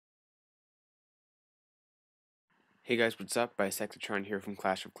Hey guys, what's up? Bisectatron here from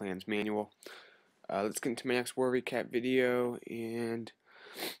Clash of Clans Manual. Let's get into my next war recap video, and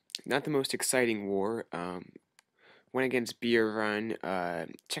not the most exciting war. Went against Beer Run.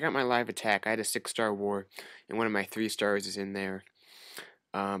 Check out my live attack. I had a 6-star war, and one of my 3 stars is in there.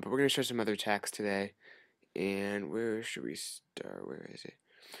 But we're going to show some other attacks today. And where should we start? Where is it?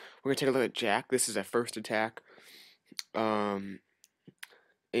 We're going to take a look at Jack. This is a first attack.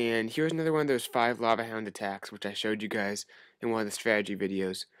 And here's another one of those 5 Lava Hound attacks, which I showed you guys in one of the strategy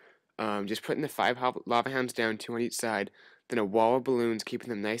videos. Just putting the 5 Lava Hounds down, 2 on each side, then a wall of balloons, keeping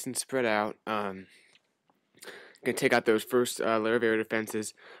them nice and spread out. Gonna take out those first layer of air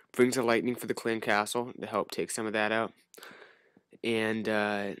defenses, brings the lightning for the clan castle to help take some of that out. And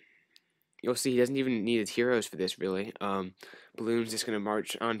you'll see he doesn't even need his heroes for this, really. Balloon's just gonna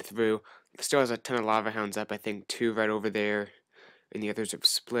march on through. Still has a ton of Lava Hounds up, I think 2 right over there, and the others have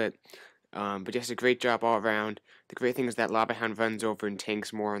split. But just a great job all around. The great thing is that Lava Hound runs over and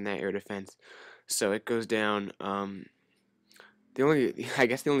tanks more on that air defense, so it goes down. I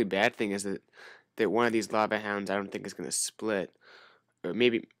guess the only bad thing is that one of these Lava Hounds I don't think is gonna split, or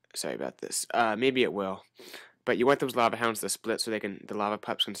maybe. Sorry about this. Maybe it will, but you want those Lava Hounds to split so the Lava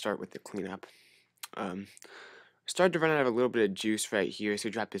Pups can start with the cleanup. Started to run out of a little bit of juice right here, so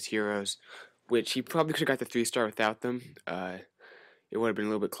he dropped his heroes, which he probably could have got the 3-star without them. It would have been a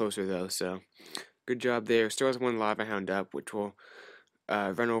little bit closer though, so good job there. Still has 1 Lava Hound up, which will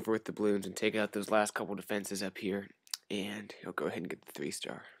run over with the balloons and take out those last couple defenses up here, and he'll go ahead and get the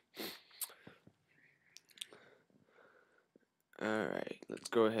 3-star. Alright, let's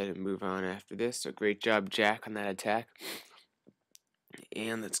go ahead and move on after this. So great job, Jack, on that attack.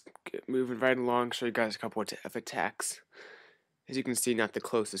 And let's get moving right along, show you guys a couple of attacks. As you can see, not the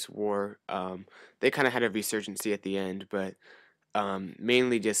closest war. They kind of had a resurgency at the end, but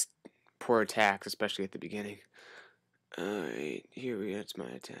mainly just poor attacks, especially at the beginning. Alright, that's my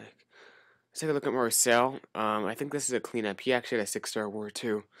attack. Let's take a look at Marcel. I think this is a cleanup. He actually had a 6-star war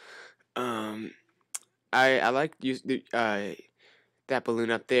too. I like that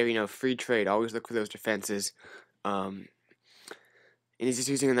balloon up there. You know, free trade. Always look for those defenses. And he's just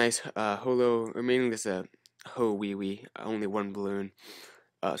using a nice holo, or mainly just a ho wee wee. Only 1 balloon.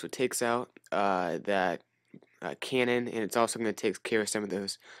 So it takes out that cannon, and it's also going to take care of some of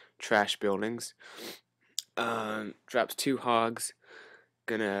those trash buildings. Drops 2 hogs.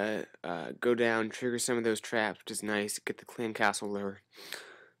 Gonna go down, trigger some of those traps, which is nice. Get the clan castle lure.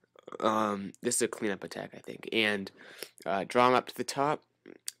 This is a cleanup attack, I think. And draw them up to the top.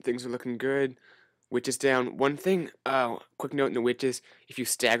 Things are looking good. Witches down. One thing, quick note in the witches, if you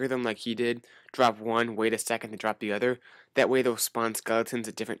stagger them like he did, drop 1, wait a second to drop the other. That way they'll spawn skeletons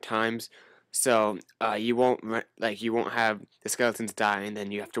at different times. So you won't have the skeletons die and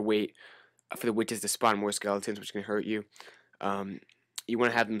then you have to wait for the witches to spawn more skeletons, which can hurt you. You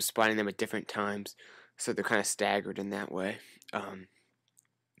want to have them spawning them at different times, so they're kind of staggered in that way.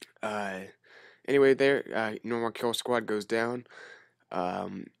 Anyway, normal kill squad goes down.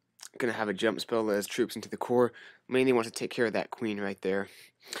 Gonna have a jump spell that has troops into the core. Mainly wants to take care of that queen right there.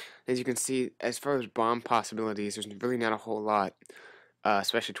 As you can see, as far as bomb possibilities, there's really not a whole lot,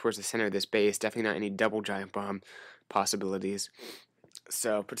 especially towards the center of this base. Definitely not any double giant bomb possibilities.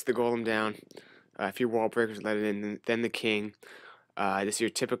 So puts the golem down. A few wall breakers let it in, then the king. This is your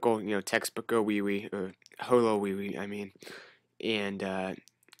typical, textbook go wee wee, or holo wee wee, I mean. And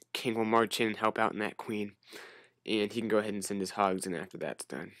king will march in and help out in that queen. And he can go ahead and send his hogs in after that's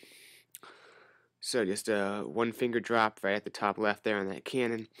done. So just a 1 finger drop right at the top left there on that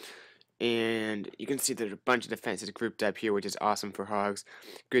cannon. And you can see there's a bunch of defenses grouped up here, which is awesome for hogs.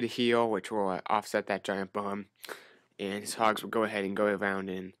 Good heal, which will offset that giant bomb. And his hogs will go ahead and go around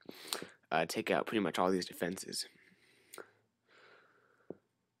and take out pretty much all these defenses.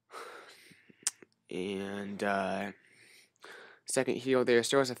 And second heal there.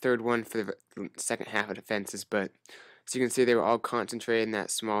 Still has a 3rd one for the second half of defenses, but as you can see, they were all concentrated in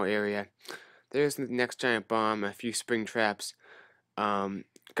that small area. There's the next giant bomb, a few spring traps. Got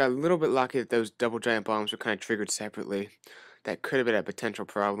a little bit lucky that those double giant bombs were kind of triggered separately. That could have been a potential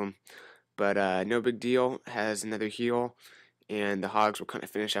problem, but no big deal. Has another heal, and the hogs will kind of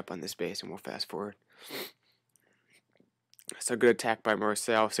finish up on this base, and we'll fast forward. So good attack by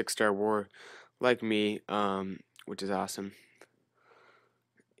Marcel, 6-star war, like me, which is awesome.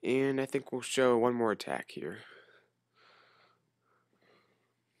 And I think we'll show one more attack here.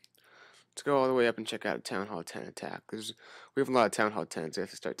 Let's go all the way up and check out Town Hall 10 attack. We have a lot of Town Hall 10s, so we have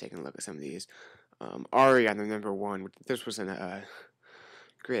to start taking a look at some of these. Ari on the number 1. This was a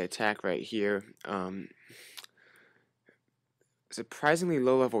great attack right here. surprisingly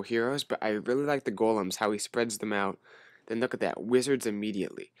low-level heroes, but I really like the golems, how he spreads them out. Then look at that, wizards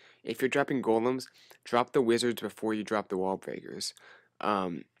immediately. If you're dropping golems, drop the wizards before you drop the wall breakers.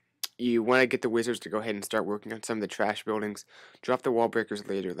 Um, you want to get the wizards to go ahead and start working on some of the trash buildings. Drop the wall breakers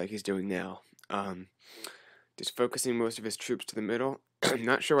later, like he's doing now. Just focusing most of his troops to the middle. I'm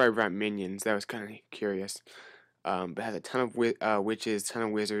not sure why I brought minions. That was kind of curious. But has a ton of witches, ton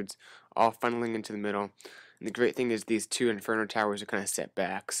of wizards, all funneling into the middle. And the great thing is these two Inferno Towers are kind of set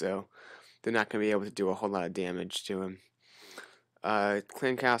back, so they're not going to be able to do a whole lot of damage to him.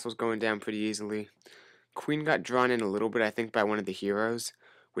 Clan Castle's going down pretty easily. Queen got drawn in a little bit, I think, by one of the heroes,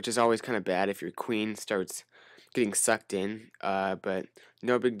 which is always kind of bad if your queen starts getting sucked in. But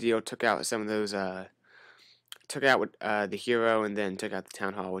no big deal. Took out some of those. Took out the hero and then took out the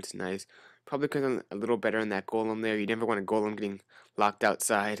town hall, which is nice. Probably could have done a little better in that golem there. You never want a golem getting locked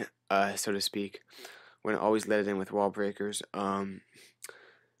outside, so to speak. Want to always let it in with wall breakers. But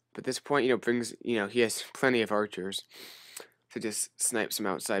at this point, brings he has plenty of archers to just snipe some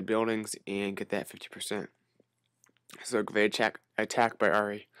outside buildings and get that 50%. So great attack by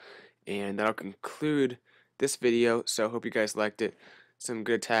Ahri. And that'll conclude this video. So hope you guys liked it. Some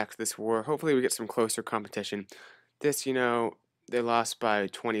good attacks this war. Hopefully we get some closer competition. This, they lost by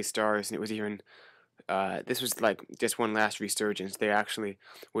 20 stars, and it was even, this was like just one last resurgence. They actually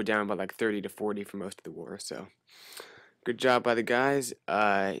were down by like 30 to 40 for most of the war. So good job by the guys.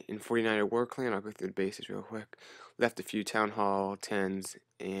 In 49er War Clan, I'll go through the bases real quick. Left a few Town Hall 10s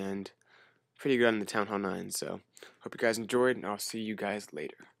and pretty good on the Town Hall 9s. So hope you guys enjoyed, and I'll see you guys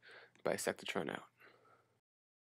later. Bisectatron out.